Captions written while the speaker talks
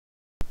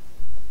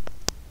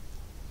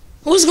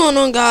What's going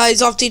on, guys?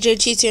 Off DJ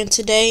Cheats here, and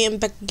today I'm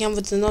back again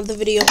with another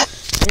video.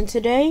 And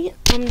today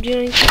I'm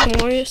doing Super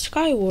Mario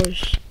Sky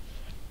Wars.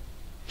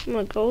 I'm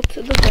gonna go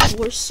to the Bed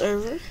Wars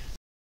server.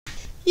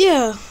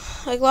 Yeah,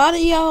 like a lot of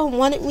y'all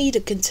wanted me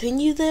to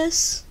continue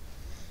this.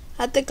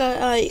 I think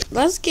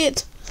let's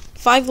get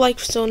 5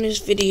 likes on this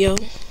video.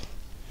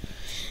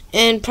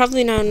 And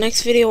probably in our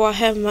next video I'll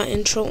have my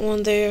intro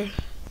on there.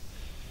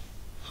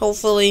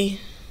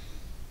 Hopefully.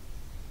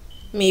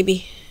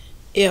 Maybe.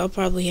 Yeah, I'll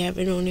probably have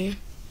it on there.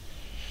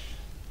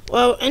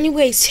 Well,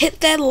 anyways, hit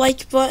that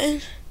like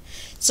button,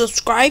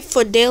 subscribe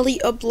for daily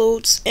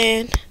uploads,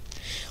 and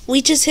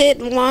we just hit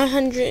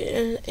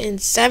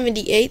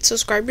 178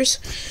 subscribers.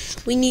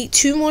 We need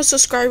 2 more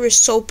subscribers,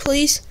 so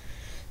please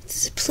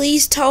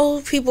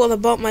tell people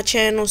about my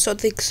channel so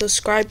they can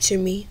subscribe to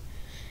me.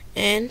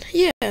 And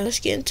yeah, let's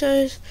get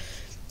into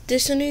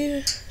this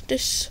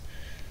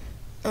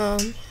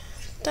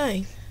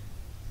thing.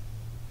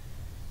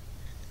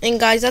 And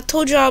guys, I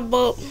told y'all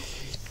about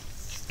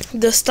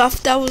the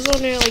stuff that was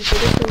on there, like the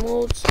different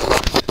modes,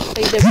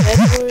 like the Bed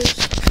Wars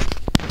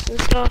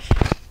and stuff.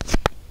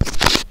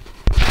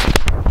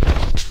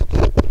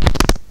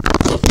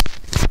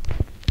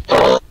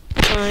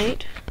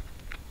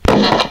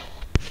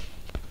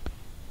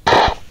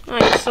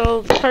 Alright,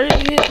 so the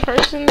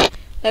person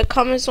that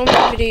comments on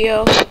my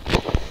video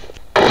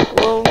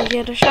will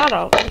get a shout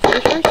out. The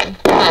first person.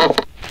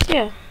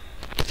 Yeah.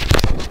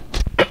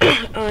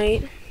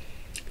 Alright.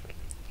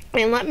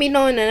 And let me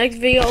know in the next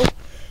video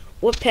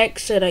what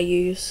packs should I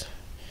use,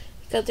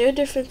 because there are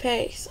different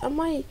packs. I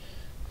might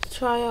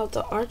try out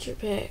the Archer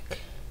pack.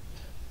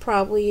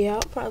 Probably, yeah,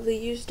 I'll probably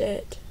use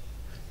that,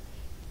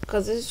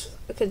 because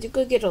you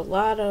could get a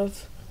lot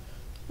of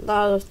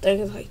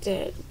things like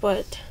that.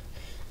 But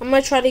I'm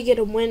gonna try to get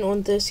a win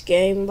on this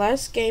game.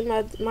 Last game,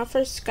 my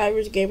first Sky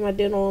Wars game I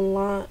did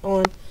online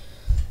on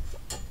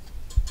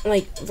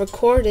like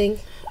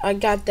recording, I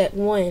got that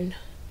win.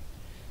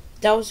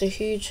 That was a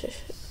huge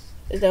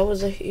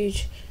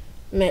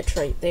match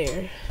right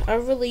there. I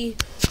really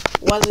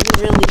wasn't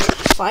really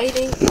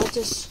fighting. He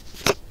just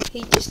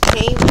came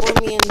for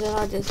me and then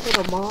I just hit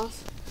him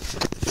off.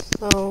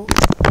 So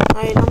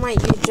I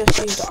might just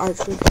use the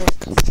archery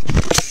pack.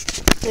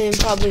 And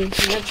probably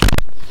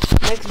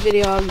next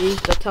video I'll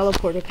use the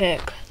teleporter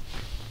pack.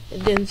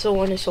 And then so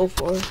on and so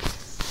forth.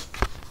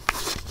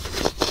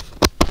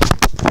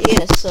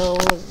 Yeah, so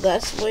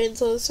let's wait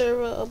until the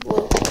server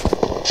upload.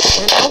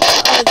 And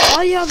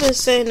all y'all been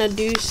saying to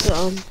do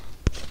some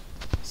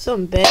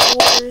Bed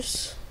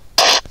Wars.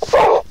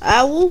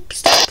 I will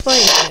stop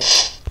playing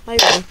that. I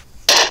will.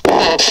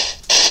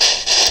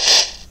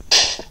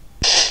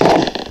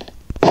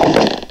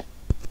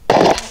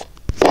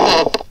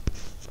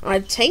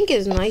 Our tank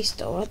is nice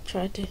though. I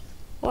tried to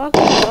walk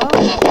the dog.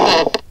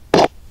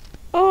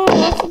 Oh,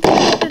 I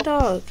forgot the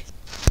dog.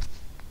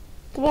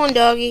 Come on,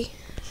 doggy.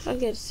 I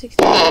get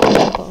 60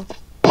 ball.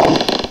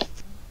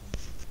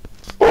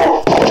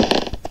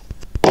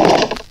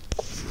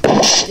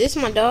 This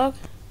my dog.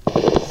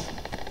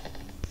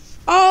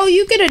 Oh,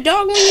 you get a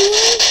dog when you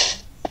win?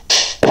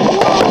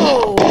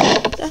 Whoa,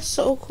 that's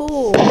so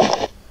cool.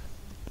 I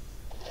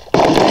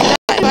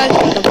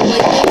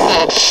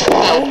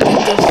will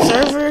get the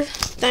server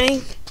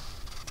thing.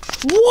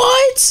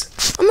 What?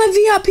 I'm a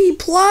VIP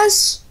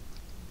plus?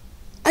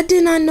 I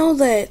did not know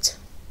that.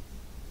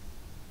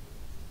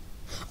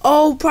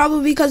 Oh,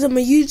 probably because I'm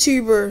a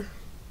YouTuber.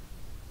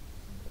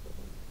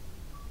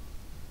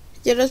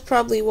 Yeah, that's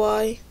probably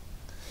why.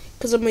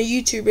 Because I'm a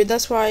YouTuber,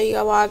 that's why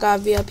I got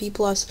VIP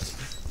plus.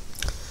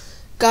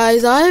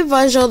 Guys, I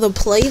advise y'all to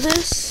play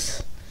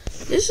this.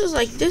 This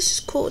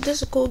is cool.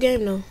 This is a cool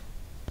game though.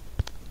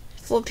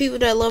 For people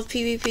that love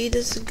PvP,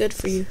 this is good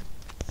for you.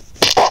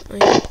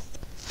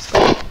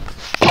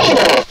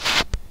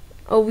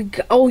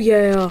 Oh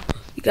yeah,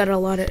 we got a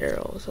lot of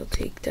arrows. I'll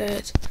take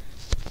that.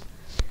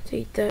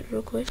 Take that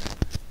real quick.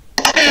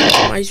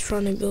 Somebody's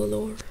trying to build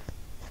over.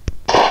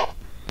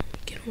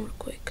 Get him real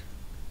quick.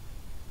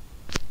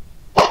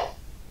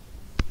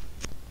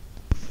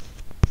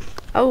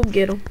 I will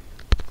get him.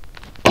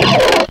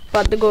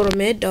 About to go to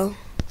mid though.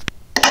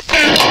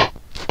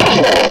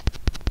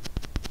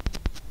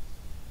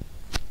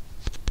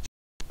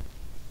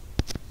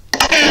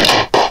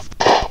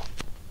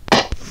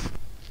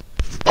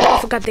 I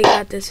forgot they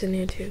got this in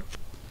here too.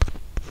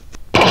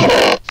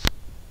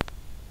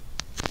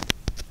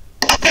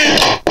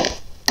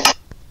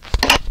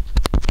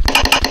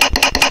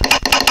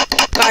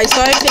 Guys,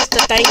 sorry if the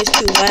thing is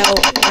too loud.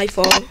 My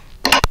fault.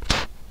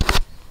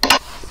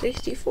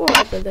 64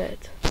 after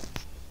that.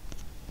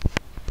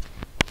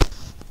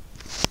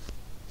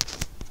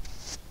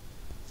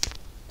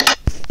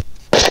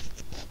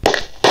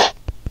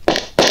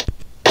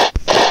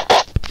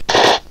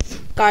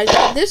 Guys,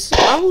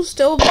 I will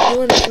still be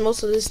doing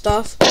most of this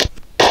stuff.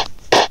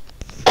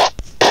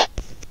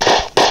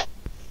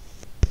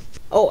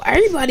 Oh,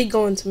 everybody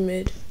going to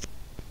mid.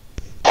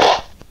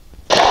 Oh,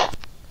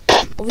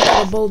 we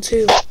got a bowl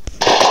too.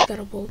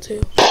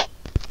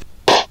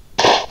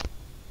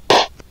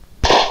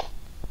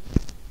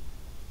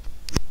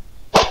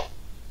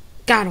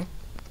 Got him.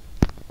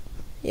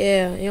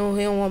 Yeah, he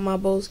don't want my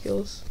bow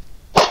skills.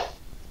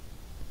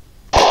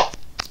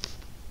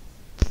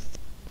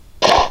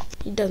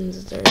 He doesn't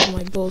deserve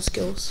my bow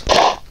skills.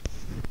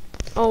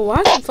 Oh,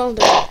 why is the phone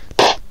dead?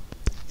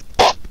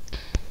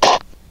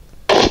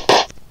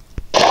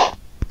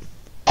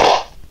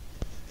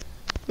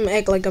 I'm gonna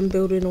act like I'm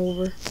building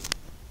over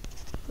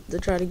to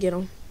try to get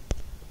him.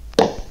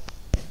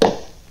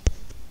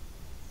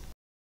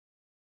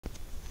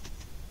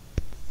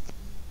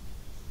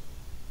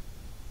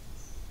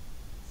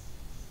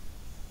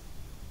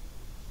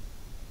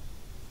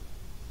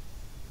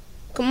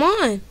 Come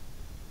on.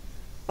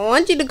 I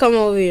want you to come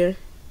over here.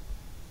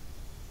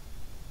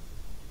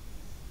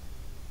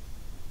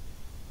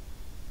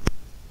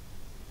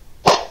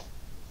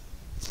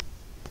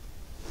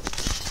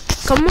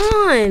 Come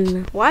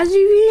on. Why'd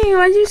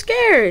you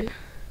scared?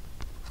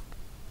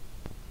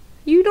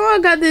 You know I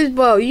got this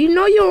bow. You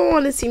know you don't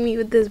want to see me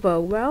with this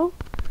bow, bro.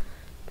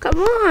 Come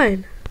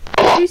on.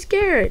 Why you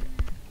scared?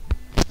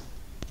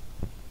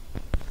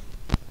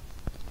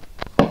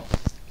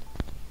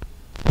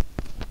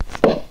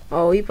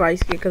 Oh, he probably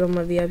scared because I'm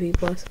a VIP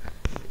plus.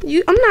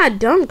 I'm not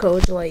dumb,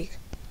 coach. Like,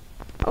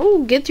 I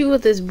will get you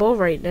with this bow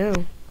right now.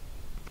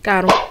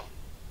 Got him.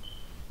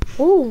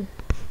 Ooh.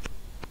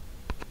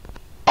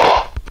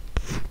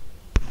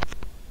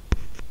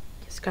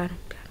 Yes, got him.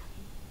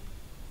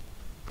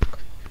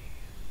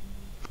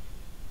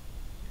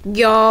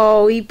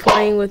 Yo, he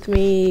playing with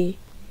me.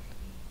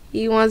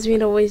 He wants me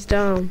to waste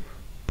time.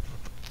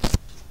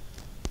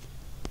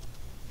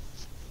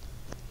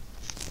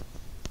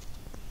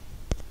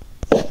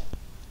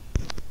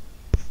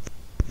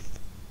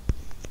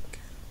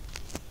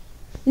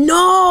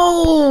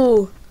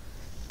 No!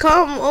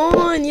 Come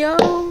on,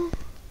 yo.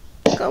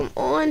 Come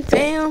on,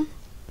 fam.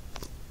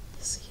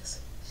 Yes.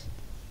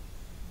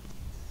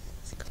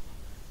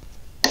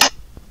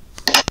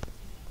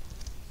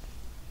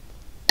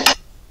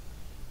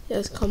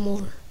 Yes, come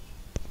on.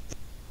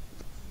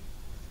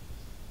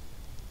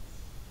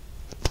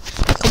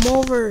 Come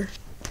over.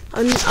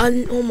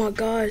 Oh my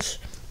gosh.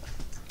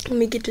 Let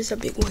me get this a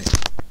big one.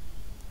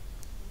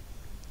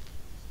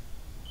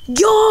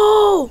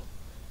 Yo!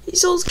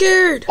 He's so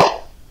scared.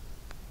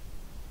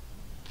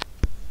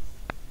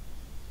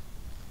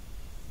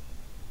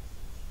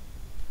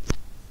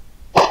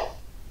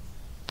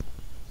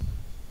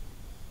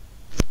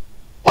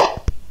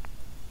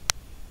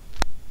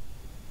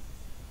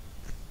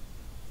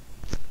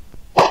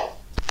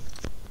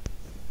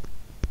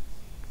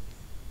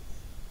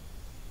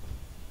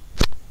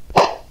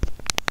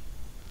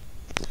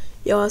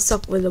 Yo, I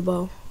suck with the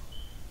bow.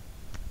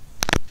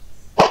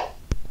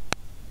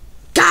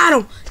 Got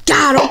him!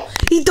 Got him!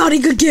 He thought he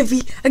could get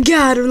me. I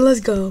got him.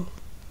 Let's go.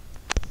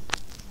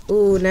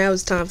 Ooh, now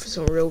it's time for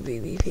some real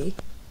PvP.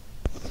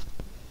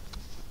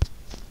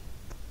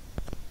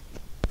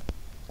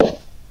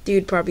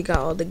 Dude probably got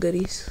all the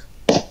goodies.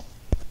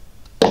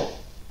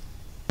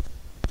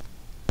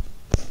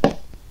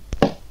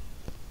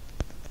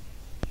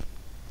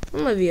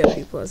 I'm a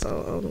VIP plus. I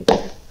don't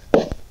care.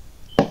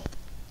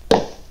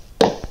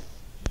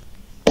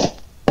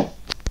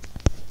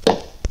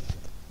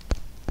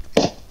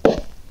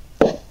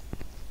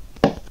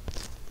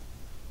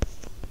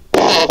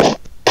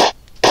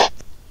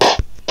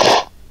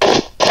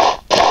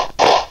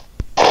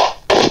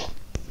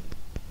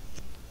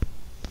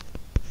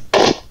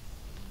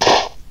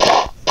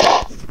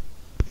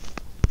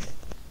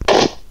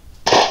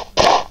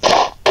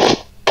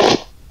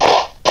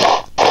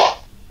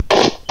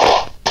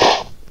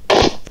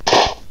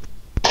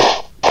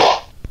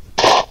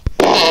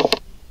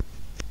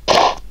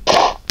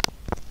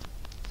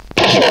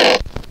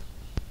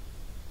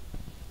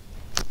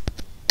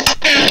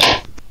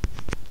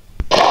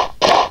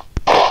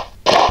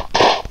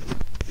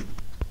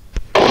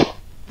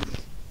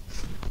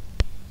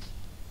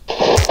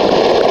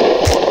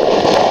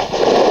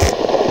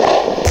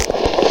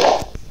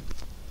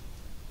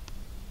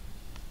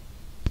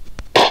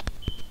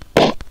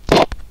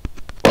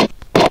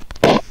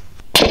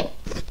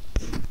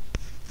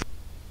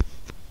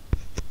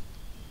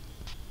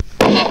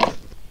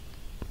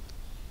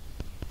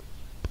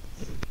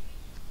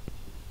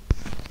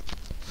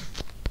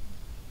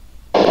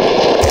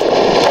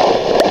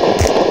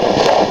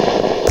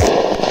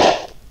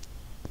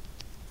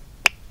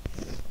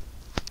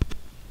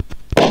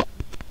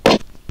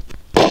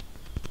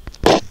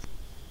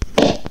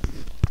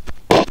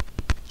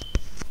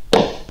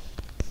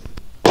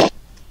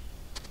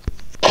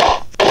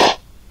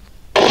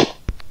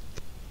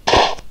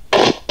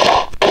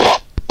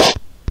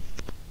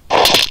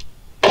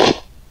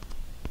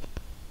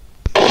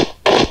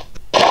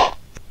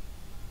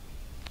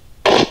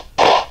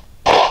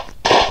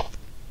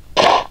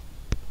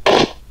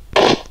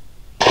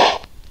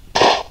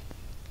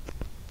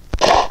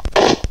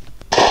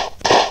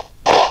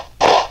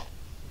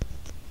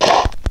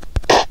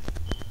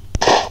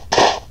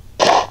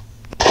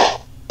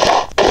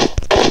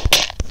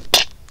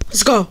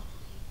 Let's go.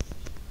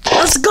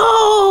 Let's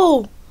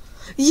go.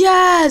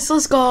 Yes,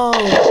 let's go.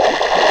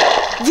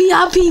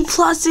 VIP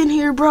Plus in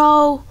here,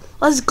 bro.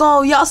 Let's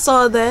go. Y'all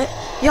saw that.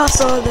 Y'all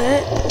saw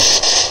that.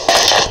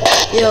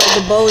 Yo,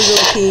 the bow is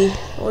OP.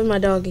 Where's my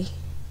doggy?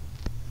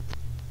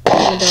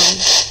 Where's my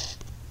doggy?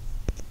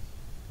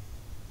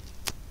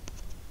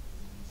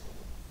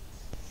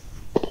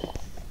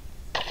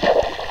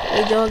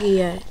 Hey,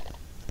 doggy at?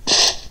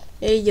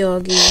 Hey,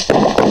 doggy.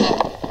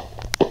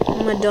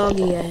 Where my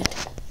doggy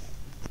at?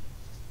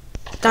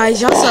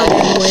 Guys, y'all saw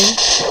that win.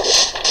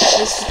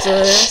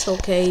 That's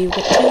okay. You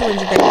get 2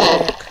 wins back to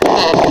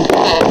back.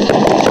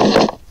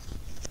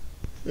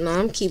 No,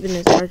 I'm keeping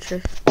this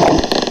archer.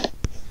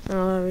 Oh, I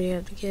already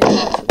have to get it.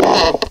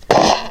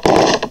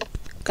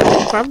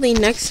 Guys, probably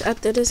next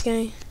after this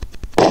game.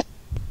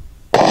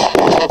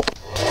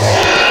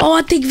 Oh,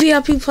 I think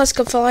VIP Plus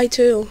can fly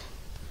too.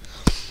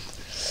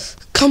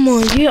 Come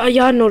on,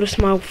 y'all notice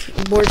my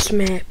worst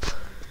map.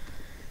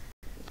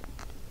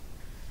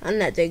 I'm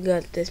not that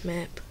good at this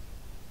map.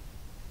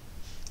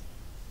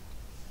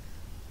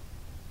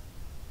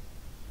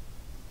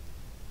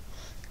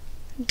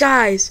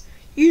 Guys,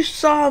 you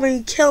saw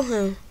me kill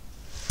him.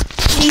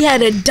 He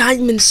had a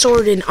diamond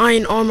sword and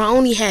iron armor. I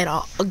only had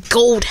a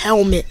gold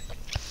helmet.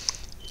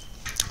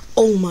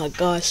 Oh my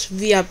gosh,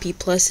 VIP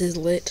Plus is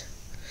lit.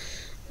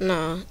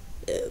 Nah,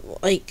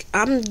 like,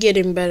 I'm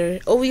getting better.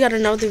 Oh, we got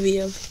another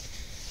VIP.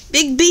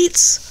 Big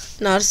Beats.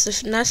 No, I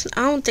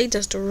don't think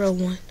that's the real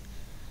one.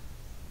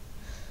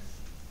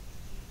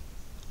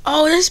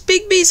 Oh, that's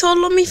Big Beats. Hold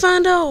on, let me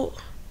find out.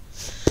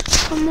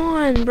 Come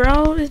on,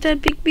 bro. Is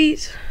that Big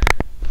Beats?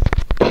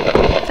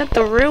 Is that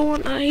the real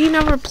one? He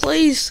never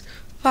plays.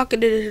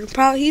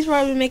 He's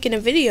probably making a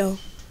video.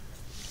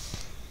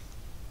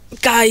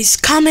 Guys,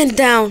 comment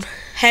down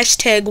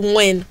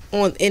 #win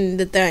in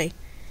the thing.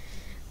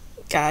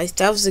 Guys,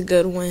 that was a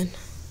good win.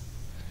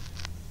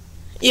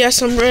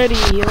 Yes, I'm ready.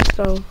 Let's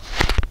go.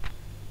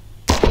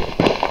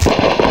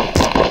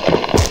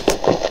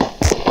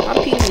 My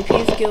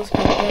PvP skills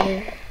get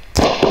better.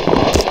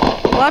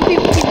 A lot of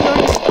people keep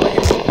going to quit.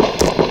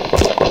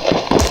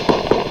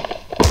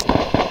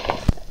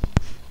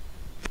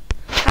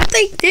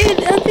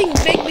 I think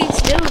Big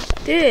Beats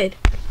did.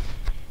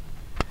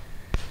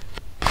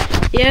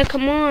 Yeah,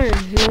 come on.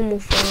 Normal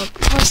frog.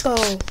 Let's go.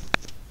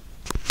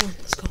 Come on,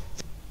 let's go.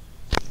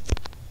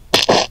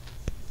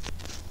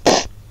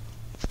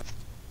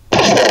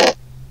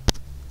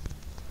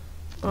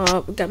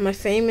 Got my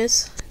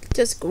famous,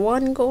 just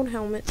 1 gold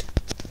helmet.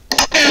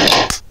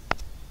 I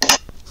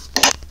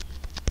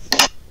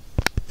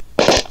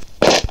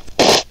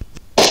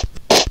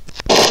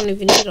don't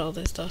even need all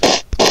that stuff.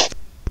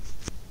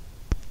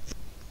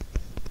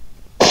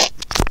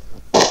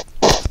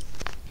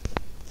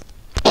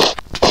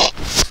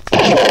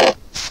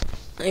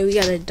 And we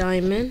got a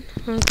diamond.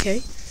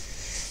 Okay.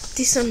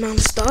 Decent amount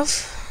of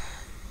stuff.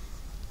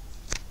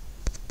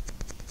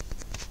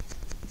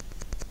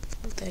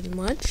 Not that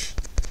much.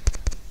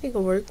 I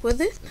can work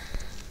with it.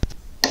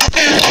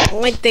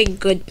 Only thing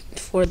good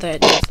for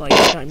that is like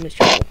diamond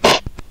shovel.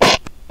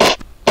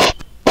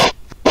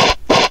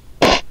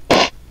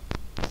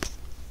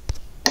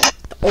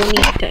 The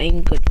only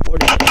thing good for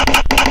that.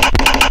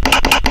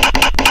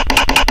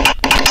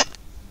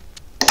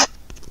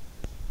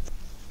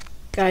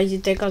 Guys, you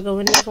think I'll go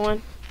in this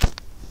one?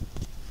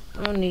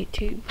 I don't need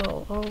 2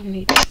 bow. I don't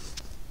need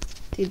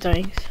 2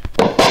 things.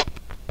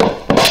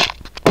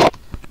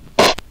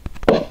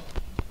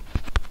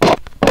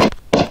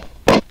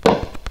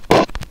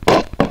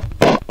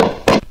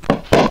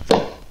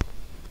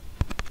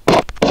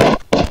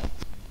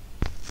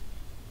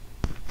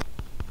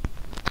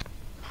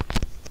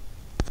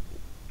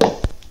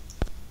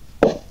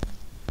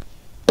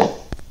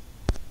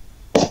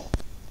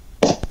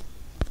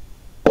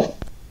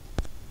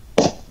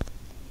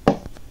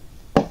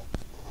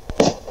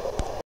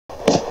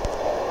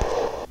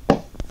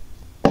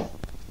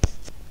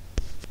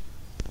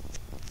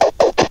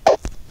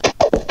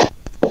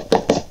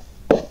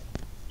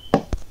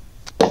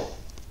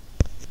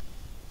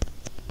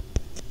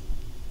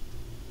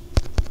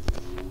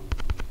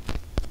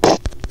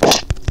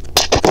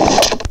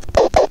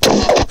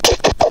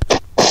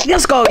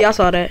 Let's go. Y'all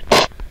saw that.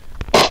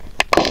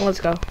 Let's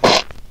go.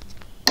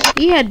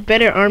 He had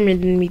better armor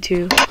than me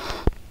too.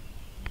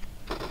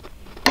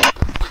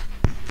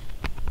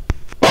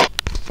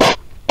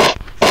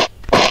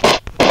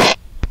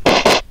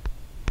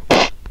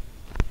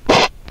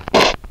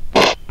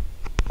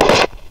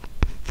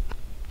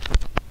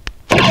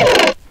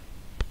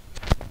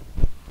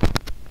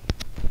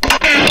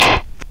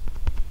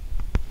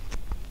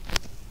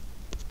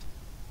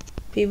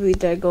 People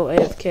that go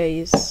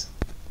AFK is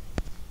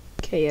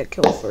okay,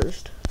 kill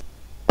first.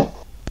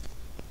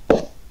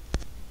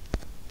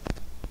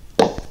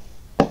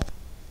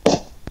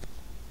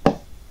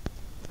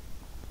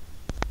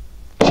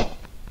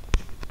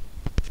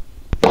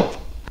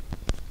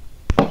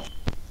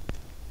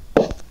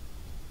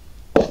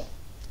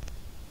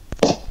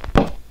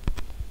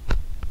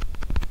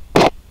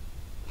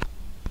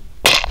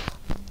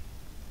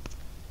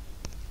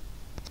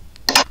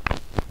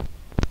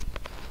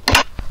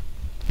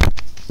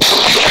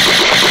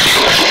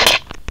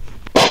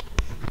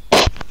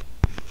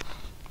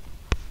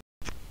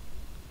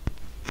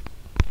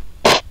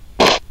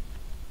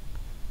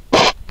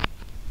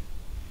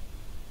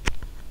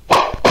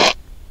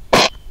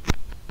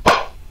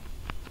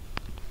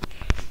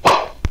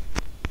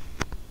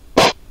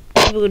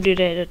 people who do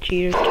that are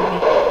cheaters to me.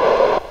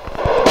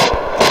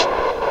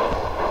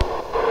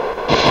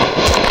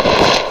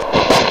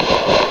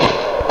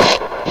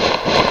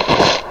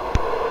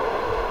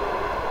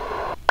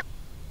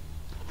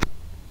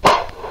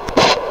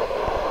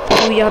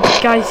 Oh yeah, the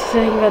guy's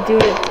saying I'll do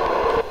it.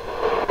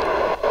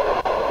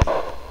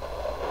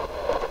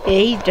 Yeah,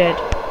 he's dead.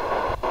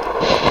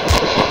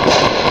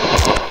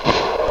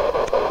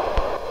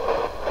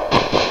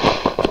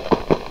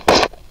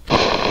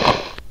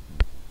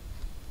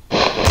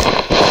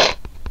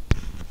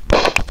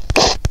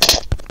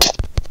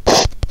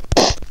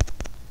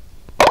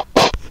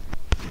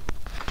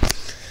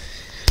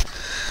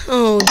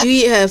 Oh, do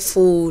you have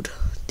food?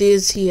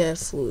 Does he have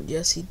food?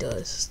 Yes, he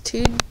does.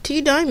 Two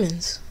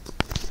diamonds.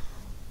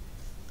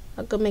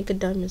 I could make a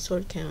diamond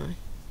sword, can I?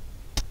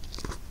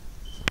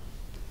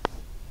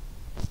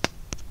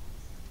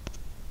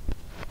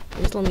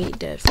 Just let me eat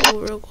that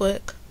food real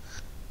quick.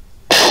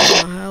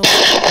 My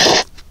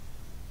house.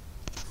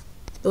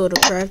 Build a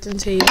crafting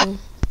table.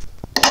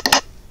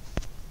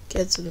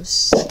 Get some.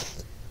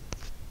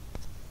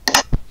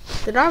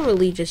 Did I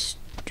really just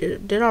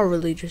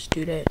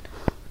do that?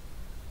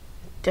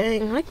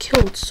 Dang, I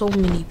killed so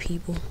many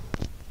people.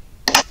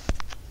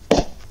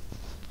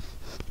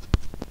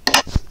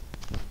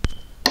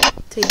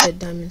 Take that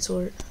diamond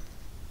sword.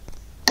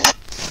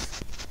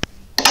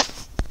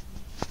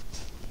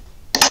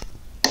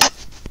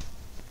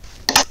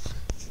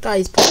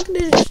 Guys, pocket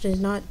edition is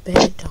not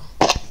bad though.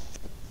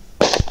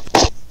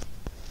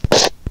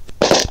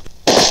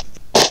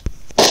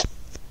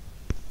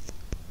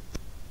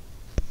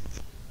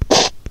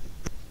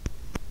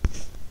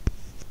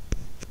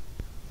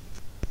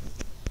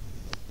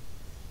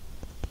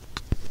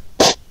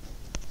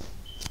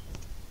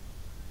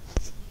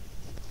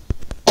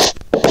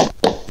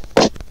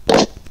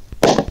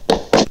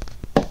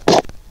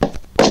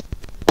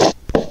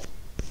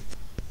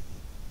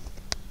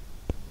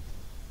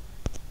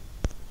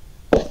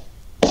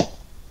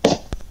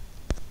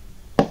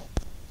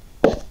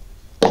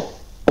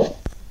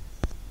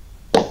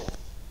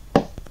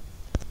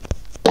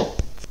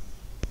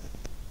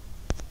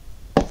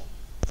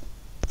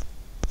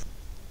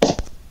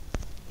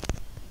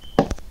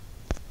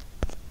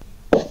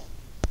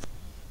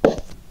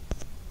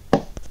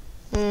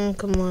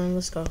 Come on,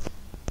 let's go.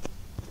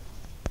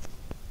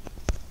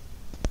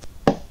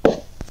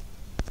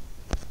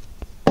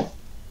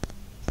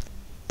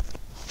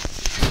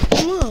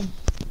 Come on.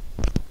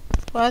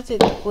 Why is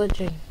it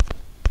glitching?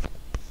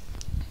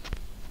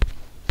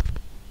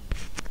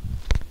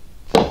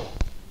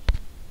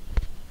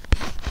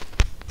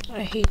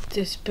 I hate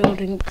this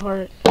building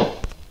part.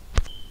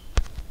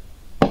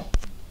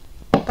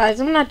 Guys,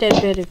 I'm not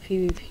that bad at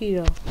PvP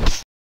though.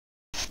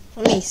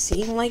 Let me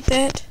see him like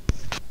that.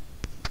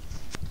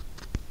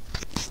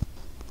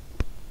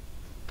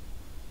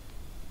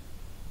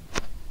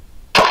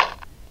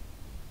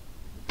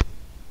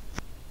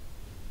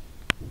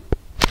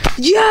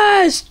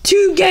 Yes!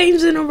 2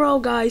 games in a row,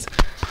 guys.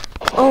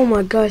 Oh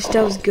my gosh,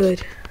 that was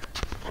good.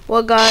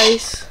 Well,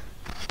 guys,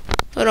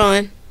 hold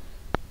on.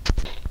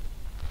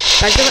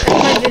 Guys, I'm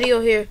gonna end my video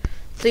here.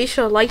 Please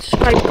show like,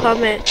 subscribe,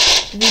 comment,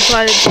 be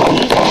part of the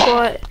Peace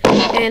Squad,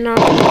 and I'll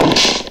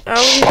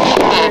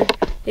remember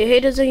your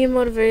haters are your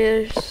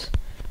motivators.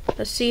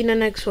 I'll see you in the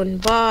next one.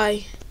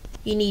 Bye.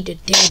 You need to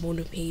dab on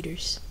them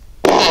haters.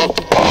 And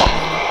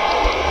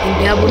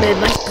dab on that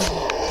like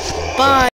button. Bye.